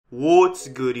What's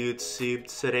good YouTube?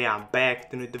 Today I'm back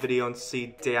doing the video on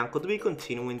today I'm going to be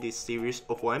continuing this series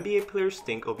of what NBA players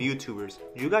think of YouTubers.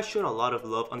 You guys showed a lot of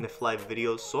love on the fly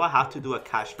videos, so I have to do a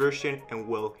Cash version, and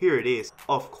well, here it is.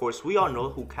 Of course, we all know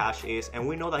who Cash is, and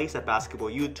we know that he's a basketball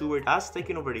YouTuber that's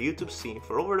taken over the YouTube scene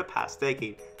for over the past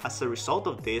decade. As a result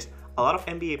of this, a lot of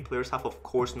NBA players have of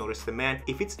course noticed the man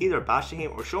if it's either bashing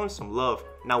him or showing some love.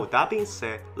 Now with that being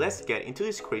said, let's get into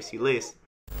this crazy list.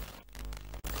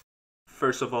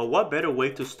 First of all, what better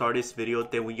way to start this video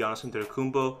than with Giannis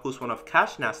Antetokounmpo, who's one of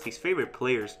CashNasty's favorite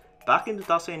players. Back in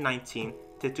 2019,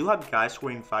 the two had guys were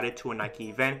invited to a Nike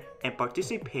event and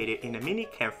participated in a mini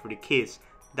camp for the kids.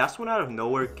 That's when out of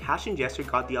nowhere, Cash and Jester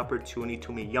got the opportunity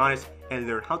to meet Giannis and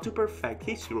learn how to perfect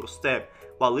his hero step.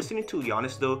 While listening to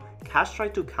Giannis though, Cash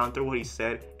tried to counter what he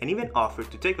said and even offered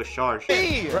to take a charge.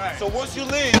 Hey, right. So once you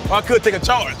leave, I could take a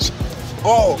charge.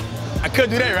 oh, I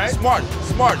could do that, right? smart.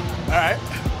 All right.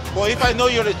 Well, if I know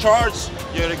you're the charge,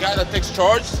 you're the guy that takes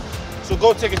charge, so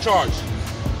go take a charge.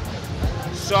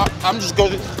 So I'm just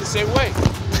going the same way.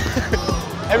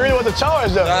 It really was a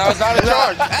charge, though. That was not a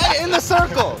charge. Hey, in the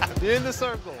circle. You're in the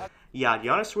circle. Yeah,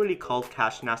 Giannis really called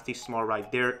CashNasty smart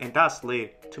right there, and that's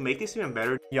lit. To make this even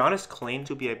better, Giannis claimed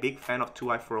to be a big fan of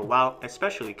 2i for a while,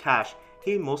 especially Cash.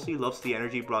 He mostly loves the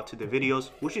energy brought to the videos,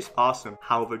 which is awesome.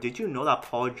 However, did you know that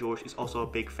Paul George is also a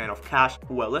big fan of Cash?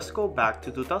 Well, let's go back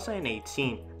to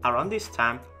 2018. Around this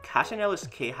time, Cash and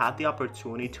LSK had the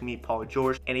opportunity to meet Paul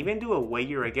George and even do a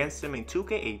wager against him in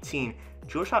 2K18.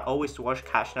 George had always watched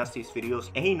CashNasty's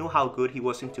videos and he knew how good he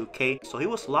was in 2K, so he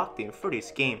was locked in for this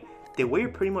game. The wager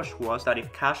pretty much was that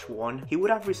if Cash won, he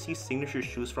would have received signature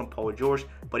shoes from Paul George,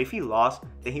 but if he lost,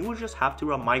 then he would just have to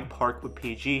run Mike Park with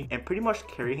PG and pretty much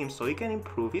carry him so he can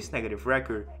improve his negative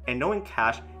record. And knowing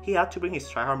Cash, he had to bring his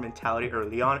tryhard mentality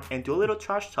early on and do a little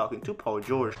trash talking to Paul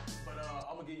George. But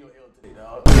I'm gonna give you an L today,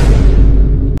 dog.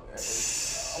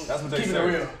 That's what they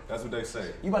say. That's what they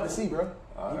say. You about to see, bro.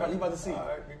 You about to see. All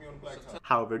right, meet me on the black top.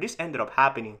 However, this ended up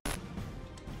happening.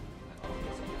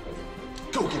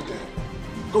 Go get that.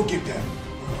 Go get that.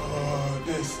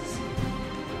 This is.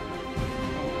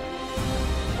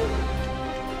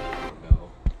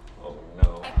 Oh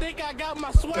no. I think I got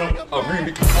my swagger Oh, back.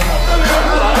 really?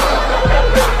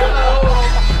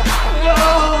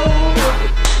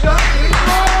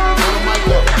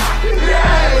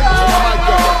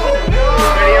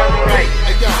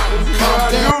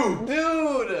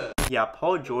 Yeah,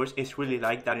 Paul George is really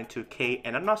like that in 2K,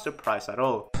 and I'm not surprised at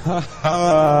all.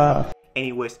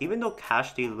 Anyways, even though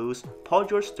Cash did lose, Paul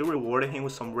George still rewarded him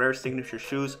with some rare signature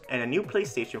shoes and a new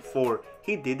PlayStation 4.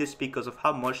 He did this because of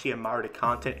how much he admired the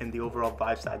content and the overall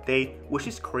vibes that day, which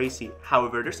is crazy.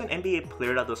 However, there's an NBA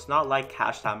player that does not like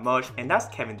Cash that much, and that's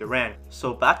Kevin Durant.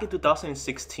 So back in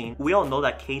 2016, we all know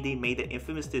that KD made the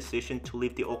infamous decision to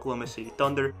leave the Oklahoma City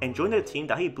Thunder and join the team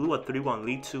that he blew a 3-1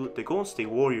 lead to, the Golden State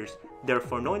Warriors.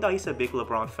 Therefore, knowing that he's a big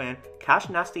LeBron fan,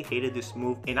 CashNasty hated this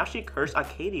move and actually cursed at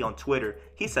KD on Twitter.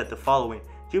 He said the following: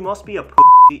 "You must be a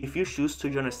if you choose to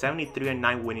join a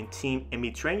 73-9 winning team and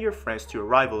betray your friends to your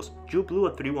rivals. You blew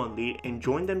a 3-1 lead and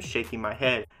joined them, shaking my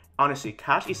head." Honestly,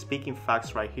 Cash is speaking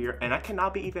facts right here, and I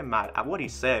cannot be even mad at what he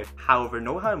said. However,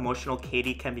 knowing how emotional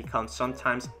KD can become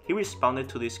sometimes, he responded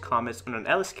to these comments on an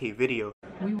LSK video.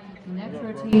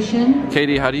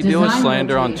 Katie, how do you deal with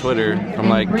slander on Twitter from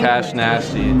like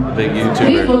CashNasty, big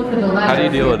YouTuber? How do you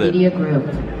deal with it?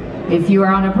 If you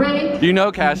are on a break, You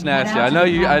know CashNasty. I know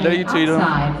you tweet him.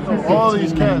 All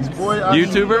these cats, boy. I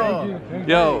YouTuber?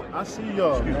 Yo. I see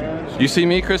y'all, man. You see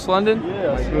me, Chris London?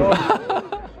 Yeah, I see y'all.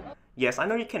 Yes, I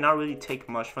know you cannot really take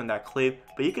much from that clip,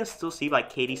 but you can still see by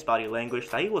KD's body language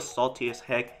that he was salty as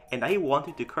heck and that he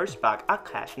wanted to curse back at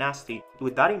CashNasty.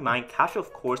 With that in mind, Cash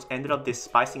of course ended up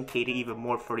despising KD even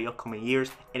more for the upcoming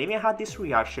years and even had this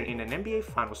reaction in an NBA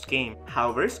Finals game.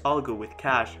 However, it's all good with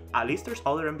Cash. At least there's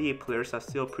other NBA players that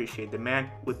still appreciate the man,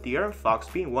 with De'Aaron Fox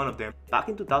being one of them. Back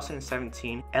in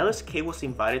 2017, LSK was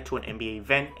invited to an NBA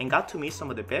event and got to meet some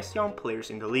of the best young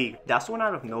players in the league. That's when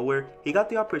out of nowhere, he got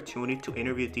the opportunity to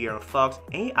interview De'Aaron Fox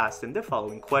and he asked him the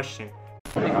following question.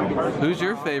 Who's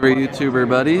your favorite YouTuber,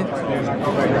 buddy?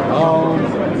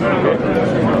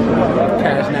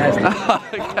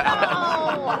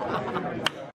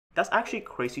 That's actually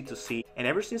crazy to see, and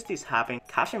ever since this happened,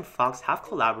 Cash and Fox have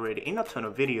collaborated in a ton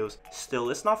of videos. Still,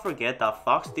 let's not forget that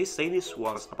Fox did say this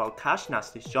once about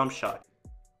CashNasty's jump shot.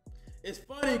 It's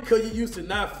funny because you used to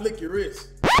not flick your wrist.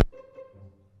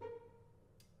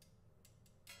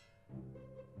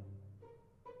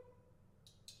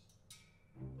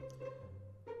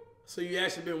 So you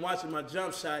actually been watching my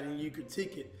jump shot and you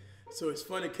critique it. So it's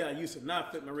funny because I used to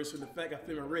not flip my wrist with the fact I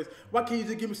flip my wrist. Why can't you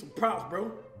just give me some props, bro?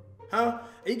 Huh?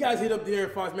 And you guys hit up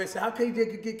De'Aaron Fox, man. Say, how can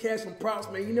you get Cash some props,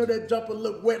 man? You know that jumper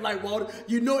looked wet like water.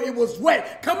 You know it was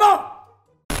wet. Come on!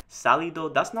 Sadly though,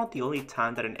 that's not the only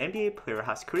time that an NBA player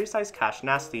has criticized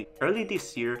CashNasty. Early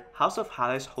this year, House of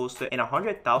Highlights hosted an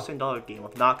 $100,000 game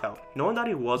of knockout. Knowing that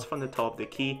it was from the top of the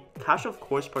key, Cash of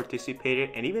course participated,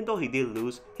 and even though he did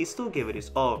lose, he still gave it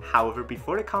his all. However,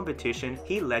 before the competition,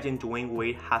 Heat legend Dwayne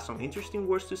Wade has some interesting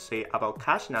words to say about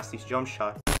CashNasty's jump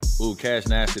shot. Ooh,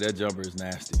 CashNasty, that jumper is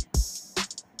nasty.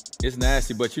 It's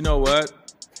nasty, but you know what?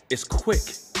 It's quick.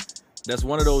 That's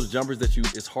one of those jumpers that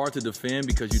it's hard to defend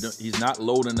because he's not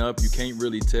loading up. You can't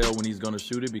really tell when he's gonna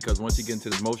shoot it because once he gets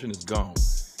into this motion, it's gone.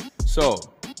 So,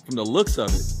 from the looks of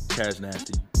it,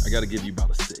 CashNasty, I gotta give you about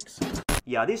a 6.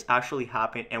 Yeah, this actually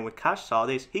happened, and when Cash saw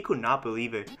this, he could not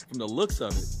believe it. From the looks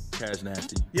of it,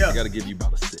 CashNasty, yeah. I gotta give you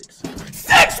about a 6.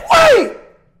 6? Wait!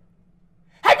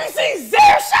 Have you seen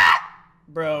Zare's shot?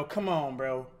 Bro, come on,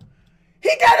 bro. He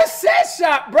got a set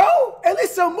shot, bro. At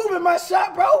least I'm moving my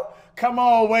shot, bro. Come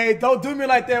on, Wade. Don't do me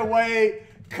like that, Wade.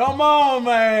 Come on,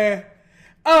 man.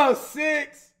 Oh,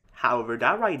 6. However,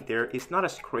 that right there is not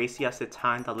as crazy as the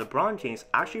time that LeBron James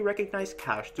actually recognized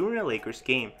Cash during a Lakers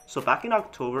game. So back in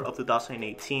October of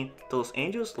 2018, the Los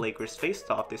Angeles Lakers faced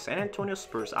off the San Antonio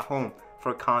Spurs at home.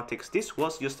 For context, this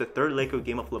was just the third Laker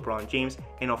game of LeBron James,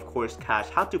 and of course Cash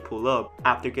had to pull up.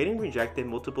 After getting rejected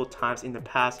multiple times in the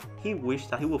past, he wished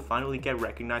that he would finally get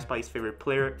recognized by his favorite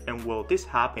player, and well, this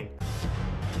happened.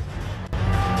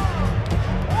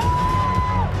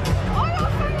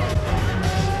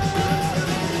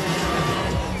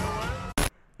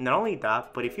 Not only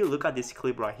that, but if you look at this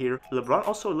clip right here, LeBron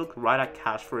also looked right at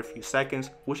Cash for a few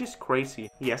seconds, which is crazy.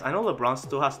 Yes, I know LeBron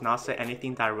still has not said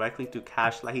anything directly to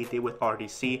Cash like he did with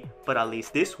RDC, but at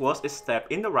least this was a step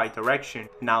in the right direction.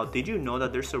 Now, did you know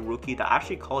that there's a rookie that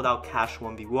actually called out Cash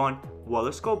 1v1? Well,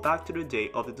 let's go back to the day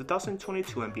of the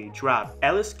 2022 NBA draft.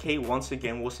 LSK once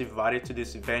again was invited to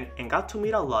this event and got to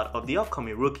meet a lot of the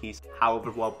upcoming rookies.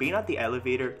 However, while being at the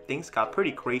elevator, things got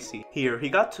pretty crazy. Here, he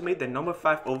got to meet the number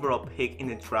 5 overall pick in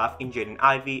the draft in Jaden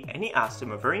Ivey, and he asked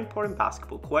him a very important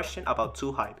basketball question about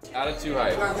 2 Hype. Out of 2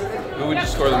 Hype, who would you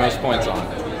score the most points on?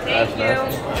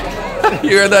 Thank you.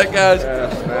 You heard that, guys?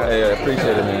 Hey, I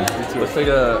appreciate it, man. Let's take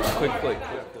a quick flick.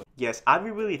 Yes, Ivy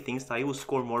really thinks that he will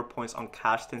score more points on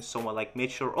Cash than someone like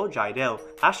Mitchell or Jidel.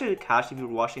 Actually, Cash, if you're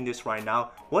watching this right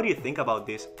now, what do you think about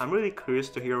this? I'm really curious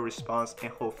to hear a response,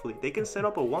 and hopefully they can set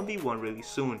up a 1v1 really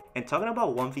soon. And talking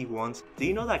about 1v1s, do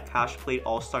you know that Cash played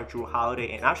All-Star Drew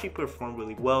Holiday and actually performed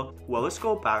really well? Well, let's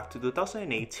go back to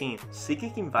 2018.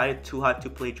 SeatGeek invited 2 Hype to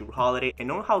play Drew Holiday, and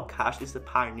knowing how Cash is the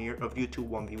pioneer of YouTube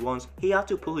 1v1s, he had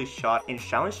to pull his shot and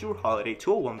challenge Drew Holiday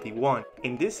to a 1v1.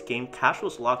 In this game, Cash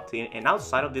was locked in, and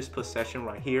outside of this possession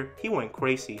right here, he went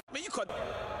crazy. Man, you what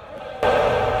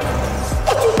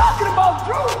you talking about,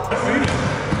 Drew?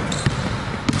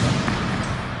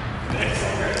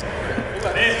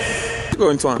 Go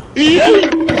into him. He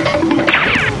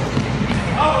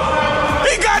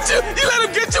got you! You let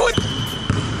him get you with.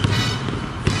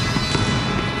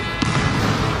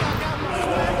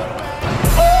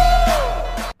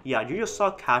 Yeah, you just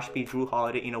saw Cash beat Drew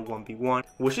Holiday in a 1v1,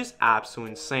 which is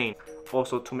absolutely insane.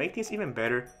 Also, to make things even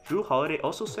better, Drew Holiday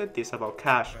also said this about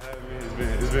Cash.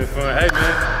 It's been fun. Hey,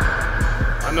 man,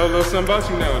 I know a little something about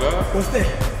you now, dog. What's that?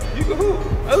 You can hoop.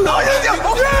 I like that.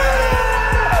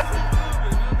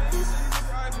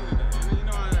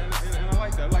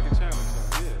 I like a challenge.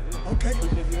 So,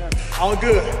 yeah. Okay. All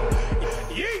good.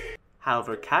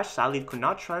 However, Cash sadly could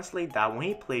not translate that when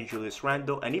he played Julius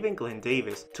Randle and even Glenn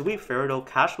Davis. To be fair though,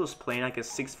 Cash was playing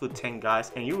against 6'10"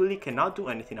 guys, and you really cannot do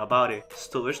anything about it.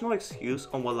 Still, there's no excuse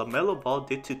on what LaMelo Ball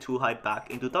did to 2 Hype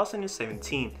back in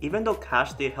 2017. Even though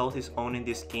Cash did held his own in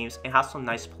these games and had some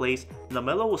nice plays,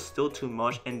 LaMelo was still too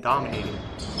much and dominating.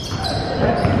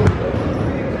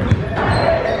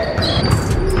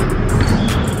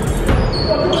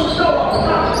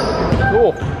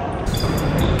 Cool.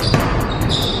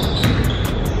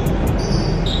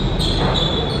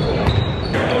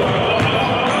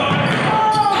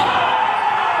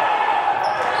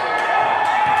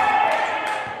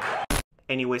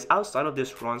 Anyways, outside of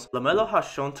these runs, LaMelo has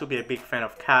shown to be a big fan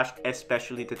of Cash,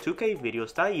 especially the 2K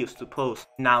videos that he used to post.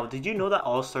 Now, did you know that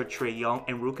All-Star Trae Young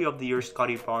and Rookie of the Year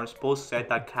Scottie Barnes both said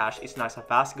that Cash is nice at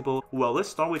basketball? Well, let's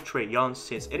start with Trae Young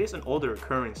since it is an older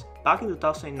occurrence. Back in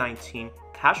 2019,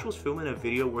 Cash was filming a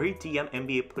video where he DM'd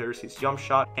NBA players his jump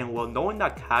shot, and while knowing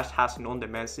that Cash has known the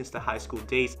man since the high school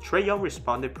days, Trae Young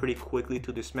responded pretty quickly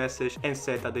to this message and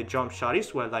said that the jump shot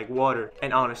is wet like water.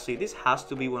 And honestly, this has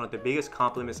to be one of the biggest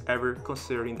compliments ever,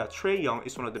 considering that Trae Young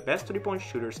is one of the best 3-point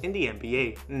shooters in the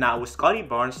NBA. Now with Scottie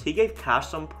Barnes, he gave Cash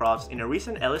some props in a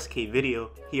recent LSK video.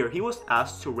 Here he was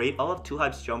asked to rate all of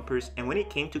 2Hype's jumpers, and when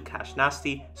it came to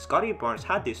CashNasty, Scottie Barnes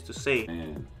had this to say.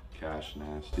 Man,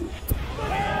 CashNasty,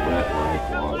 wet like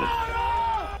water.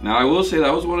 Now I will say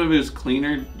that was one of his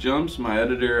cleaner jumps. My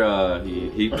editor,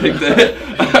 he picked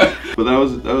that, but that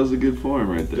was a good form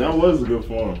right there. That was a good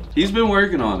form. He's been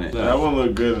working on it. That one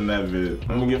looked good in that vid.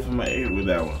 I'm gonna give him an 8 with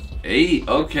that one. 8,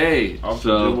 okay. Off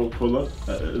the dribble pull up,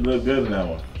 it looked good in that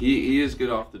one. He is good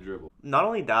off the dribble. Not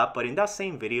only that, but in that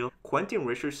same video, Quentin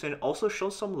Richardson also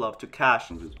showed some love to Cash.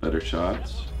 His better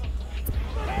shots.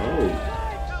 Oh,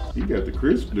 he got the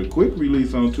quick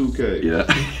release on 2K. Yeah.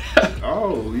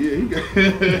 Oh yeah, he got.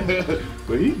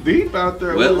 But he deep out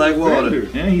there. Wet like water.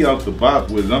 And he off the bop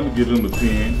with it. I'm gonna give him a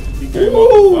 10. He came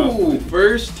Ooh,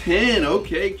 first 10.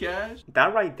 Okay, Cash.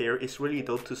 That right there is really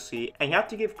dope to see, and you have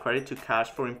to give credit to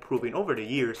Cash for improving over the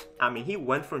years. I mean, he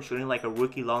went from shooting like a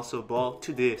rookie Lonzo Ball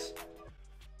to this.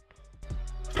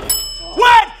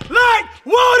 Wet like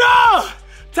water!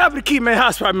 Top of the key, man.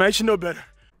 Hot spot, man. You should know better.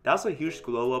 That's a huge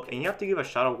glow up, and you have to give a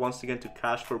shout out once again to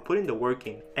Cash for putting the work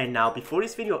in. And now, before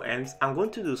this video ends, I'm going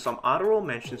to do some honorable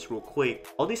mentions real quick.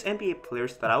 All these NBA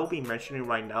players that I will be mentioning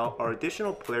right now are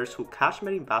additional players who Cash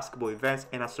met in basketball events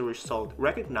and as a result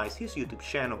recognized his YouTube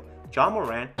channel. John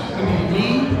Moran.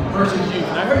 Me versus you.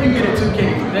 I heard you get a 2K.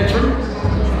 Is that true?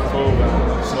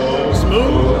 So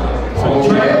smooth. So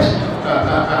trash.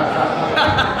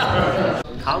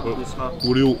 Kyle Kuzma.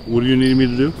 What do you need me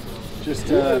to do? Just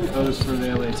pose for the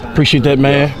LA Times. Appreciate that,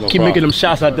 man. No Keep problem. making them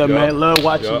shots out there, man. Love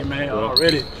watching Yup. you, man. Yup.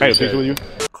 Already. Hey, picture with you.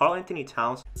 Karl Anthony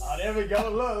Towns. Oh, there we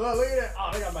go. Look at that. Oh,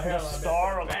 they got my hair on.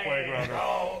 Star on the playground.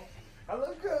 Oh, I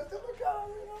look good.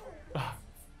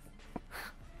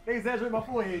 They exaggerate my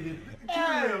forehead. Keep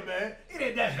it real, man. It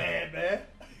ain't that bad, man.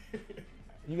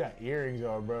 You got earrings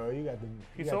on, bro. You got the.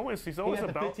 He's always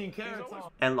about 15 carats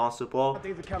on. And Lonzo Ball.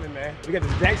 Things are coming, man. We got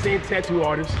the exact same tattoo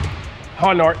artist.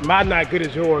 Hard art. Mine not good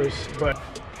as yours, but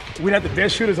we have the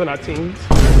best shooters on our teams.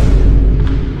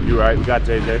 You right. We got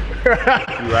JJ.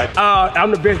 You right. I'm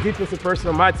the best defensive person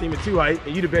on my team at 2Hype,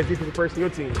 and you the best defensive person on your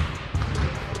team.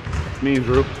 Me and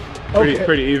Drew.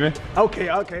 Pretty even. Okay.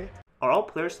 Are all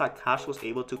players that Cash was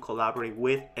able to collaborate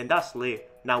with, and that's lit.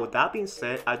 Now with that being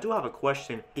said, I do have a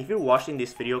question. If you're watching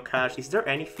this video, Cash, is there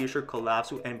any future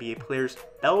collabs with NBA players?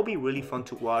 That will be really fun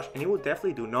to watch, and it will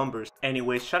definitely do numbers.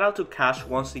 Anyways, shout out to Cash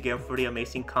once again for the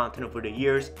amazing content over the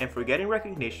years and for getting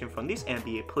recognition from these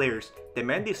NBA players. The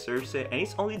man deserves it, and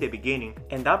it's only the beginning.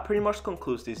 And that pretty much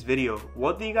concludes this video.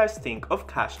 What do you guys think of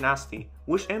CashNasty?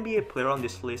 Which NBA player on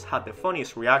this list had the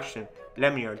funniest reaction?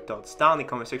 Let me know your thoughts down in the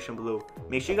comment section below.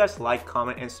 Make sure you guys like,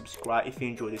 comment, and subscribe if you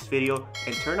enjoyed this video,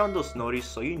 and turn on those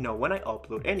notifications so you know when I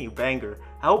upload a new banger.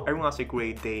 I hope everyone has a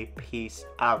great day. Peace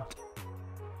out.